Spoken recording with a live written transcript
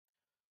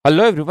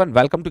Hello everyone,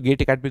 welcome to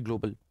Gate Academy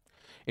Global.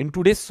 In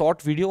today's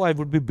short video, I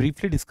would be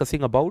briefly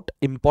discussing about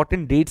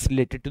important dates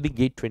related to the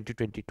GATE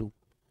 2022.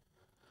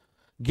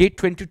 GATE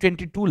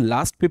 2022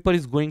 last paper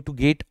is going to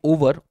get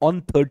over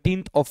on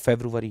 13th of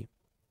February.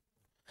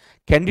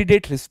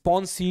 Candidate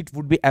response sheet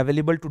would be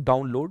available to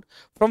download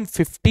from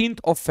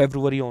 15th of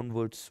February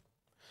onwards.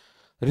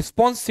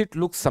 Response sheet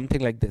looks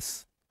something like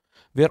this,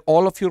 where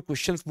all of your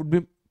questions would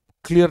be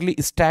clearly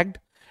stacked,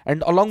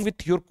 and along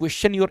with your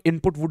question, your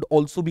input would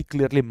also be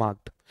clearly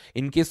marked.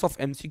 In case of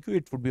MCQ,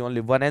 it would be only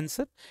one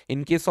answer.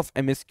 In case of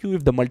MSQ,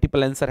 if the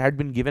multiple answer had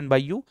been given by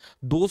you,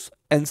 those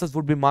answers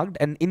would be marked.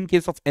 And in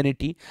case of NET,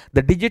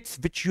 the digits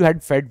which you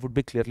had fed would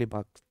be clearly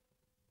marked.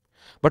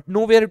 But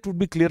nowhere it would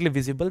be clearly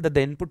visible that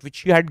the input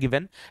which you had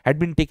given had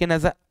been taken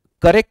as a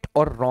correct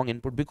or wrong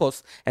input,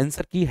 because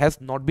answer key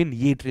has not been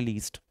yet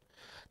released.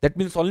 That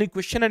means only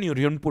question and your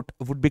input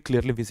would be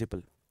clearly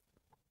visible.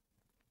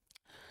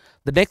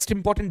 The next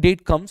important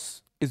date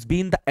comes is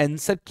being the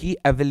answer key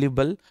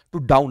available to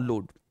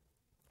download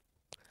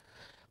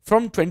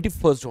from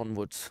 21st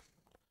onwards.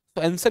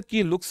 So answer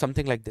key looks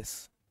something like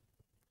this.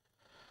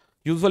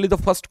 Usually the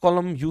first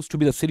column used to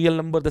be the serial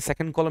number, the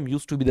second column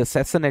used to be the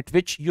session at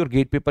which your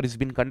gate paper is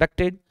being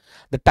conducted,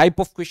 the type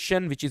of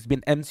question which is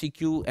been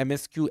MCQ,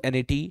 MSQ,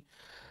 NET,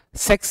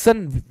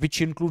 section which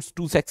includes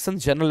two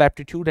sections, general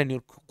aptitude and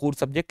your core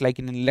subject, like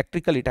in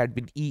electrical it had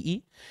been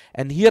EE,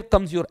 and here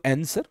comes your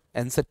answer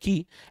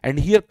key, and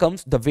here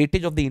comes the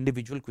weightage of the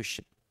individual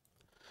question.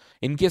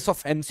 In case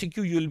of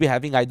MCQ, you will be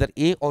having either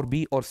A or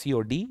B or C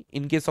or D.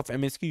 In case of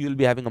MSQ, you will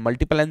be having a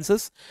multiple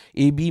answers.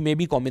 A, B may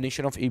be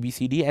combination of A, B,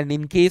 C, D. And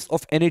in case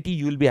of NET,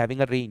 you will be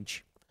having a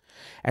range.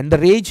 And the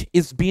range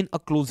is being a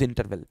closed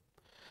interval.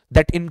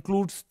 That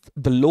includes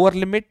the lower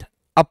limit,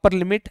 upper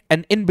limit,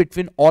 and in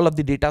between all of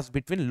the data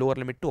between lower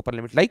limit to upper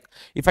limit. Like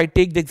if I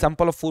take the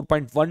example of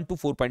 4.1 to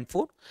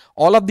 4.4,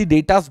 all of the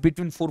data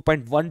between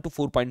 4.1 to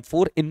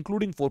 4.4,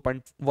 including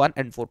 4.1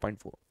 and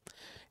 4.4.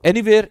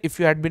 Anywhere, if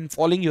you had been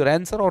following your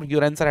answer or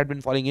your answer had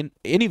been falling in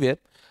anywhere,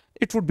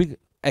 it would be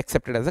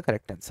accepted as a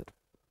correct answer.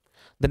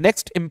 The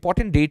next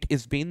important date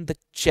is being the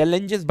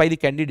challenges by the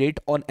candidate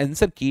on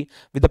answer key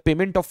with a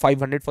payment of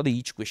 500 for the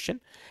each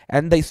question,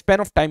 and the span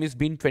of time is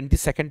being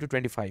 22nd to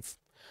 25.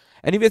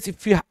 Anyways,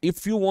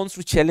 if you want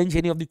to challenge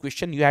any of the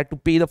question, you had to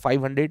pay the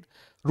 500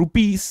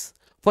 rupees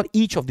for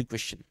each of the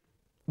question.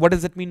 What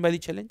does that mean by the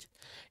challenge?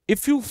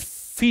 If you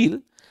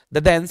feel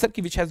that the answer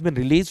key which has been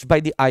released by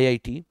the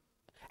IIT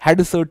had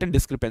a certain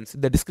discrepancy,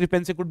 the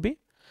discrepancy could be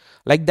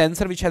like the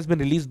answer which has been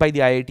released by the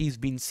IIT is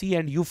being C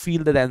and you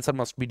feel that the answer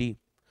must be D,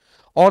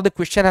 or the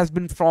question has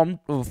been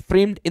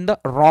framed in the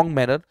wrong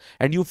manner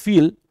and you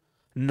feel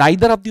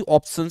neither of the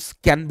options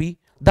can be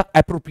the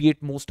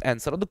appropriate most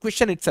answer, or the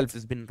question itself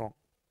has been wrong,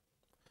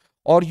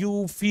 or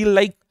you feel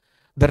like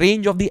the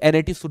range of the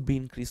NET should be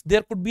increased.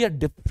 There could be a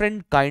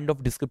different kind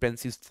of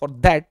discrepancies. For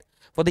that,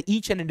 for the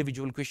each and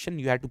individual question,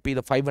 you have to pay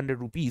the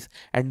 500 rupees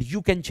and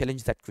you can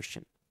challenge that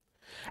question.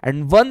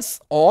 And once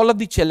all of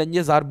the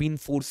challenges are being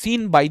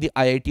foreseen by the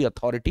IIT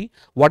authority,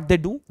 what they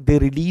do, they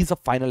release a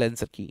final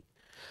answer key.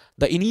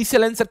 The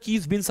initial answer key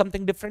has been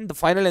something different, the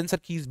final answer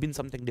key has been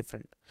something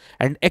different,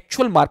 and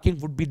actual marking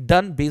would be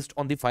done based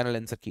on the final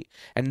answer key.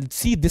 And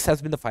see, this has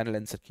been the final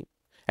answer key,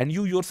 and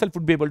you yourself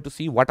would be able to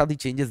see what are the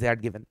changes they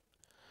had given.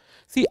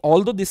 See,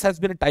 although this has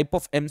been a type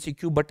of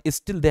MCQ, but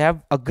still they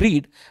have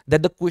agreed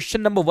that the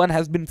question number 1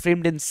 has been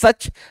framed in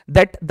such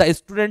that the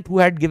student who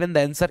had given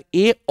the answer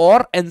A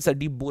or answer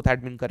D both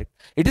had been correct.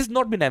 It has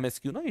not been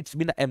MSQ, no, it's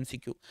been a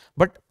MCQ.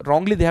 But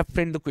wrongly they have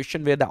framed the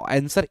question where the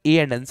answer A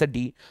and answer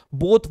D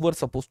both were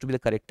supposed to be the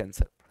correct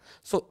answer.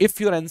 So if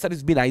your answer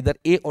has been either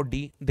A or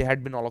D, they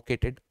had been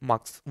allocated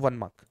marks, 1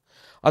 mark.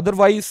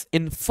 Otherwise,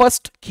 in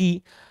first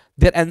key,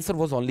 their answer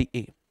was only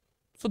A.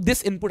 So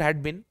this input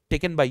had been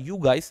taken by you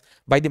guys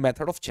by the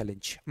method of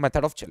challenge.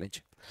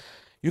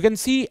 You can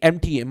see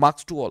MTA,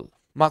 marks to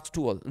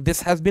all.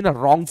 This has been a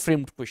wrong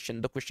framed question.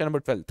 The question number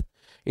 12,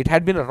 it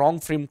had been a wrong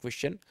framed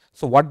question.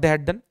 So what they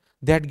had done,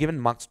 they had given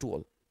marks to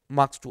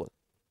all.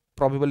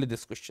 Probably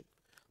this question,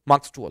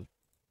 marks to all.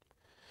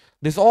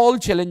 This all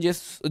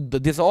challenges,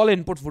 this all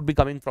inputs would be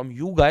coming from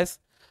you guys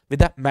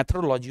with a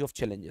methodology of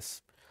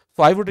challenges.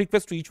 So I would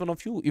request to each one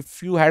of you,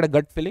 if you had a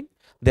gut feeling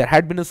there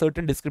had been a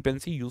certain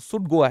discrepancy, you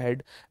should go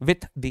ahead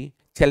with the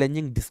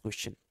challenging this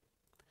question.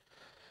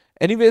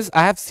 Anyways,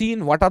 I have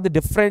seen what are the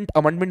different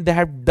amendment they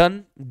have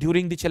done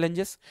during the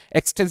challenges.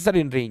 Extensor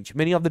in range.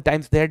 Many of the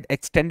times they had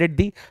extended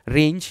the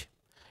range.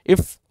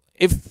 If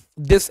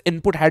this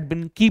input had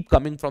been keep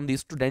coming from the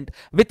student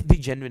with the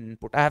genuine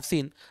input, I have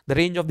seen the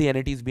range of the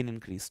NET has been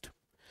increased.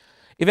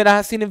 Even I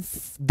have seen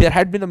if there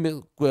had been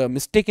a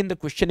mistake in the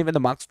question, even the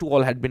marks to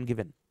all had been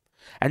given.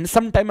 And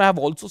sometime I have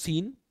also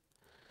seen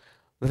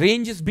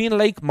range is being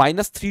like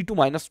 -3 to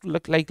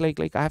 -2,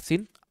 like I have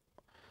seen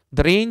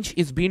the range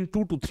is being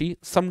 2 to 3.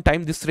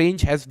 Sometime this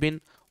range has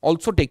been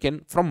also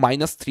taken from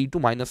 -3 to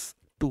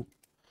 -2,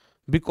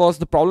 because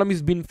the problem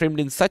is being framed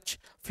in such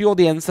few of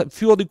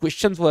the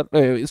questions were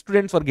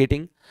students were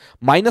getting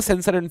minus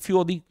answer and few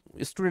of the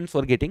students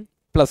were getting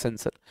plus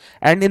answer.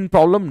 And in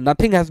problem,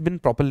 nothing has been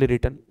properly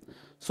written.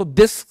 So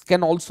this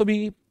can also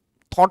be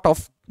thought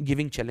of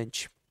giving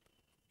challenge.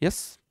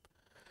 Yes.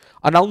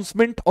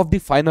 Announcement of the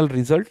final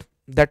result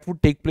that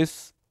would take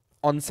place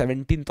on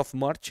 17th of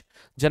March.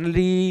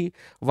 Generally,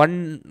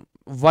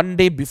 one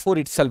day before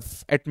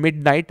itself at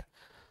midnight,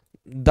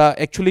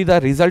 the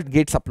result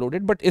gets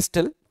uploaded, but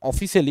still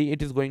officially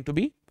it is going to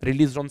be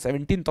released on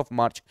 17th of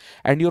March,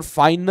 and your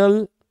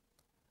final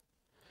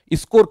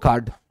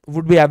scorecard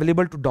would be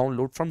available to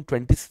download from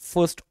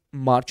 21st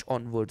March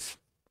onwards.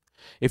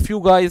 If you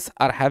guys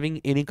are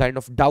having any kind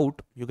of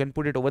doubt, you can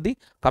put it over the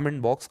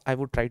comment box. I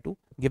would try to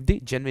give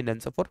the genuine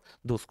answer for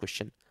those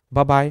questions.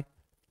 Bye bye.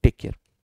 Take care.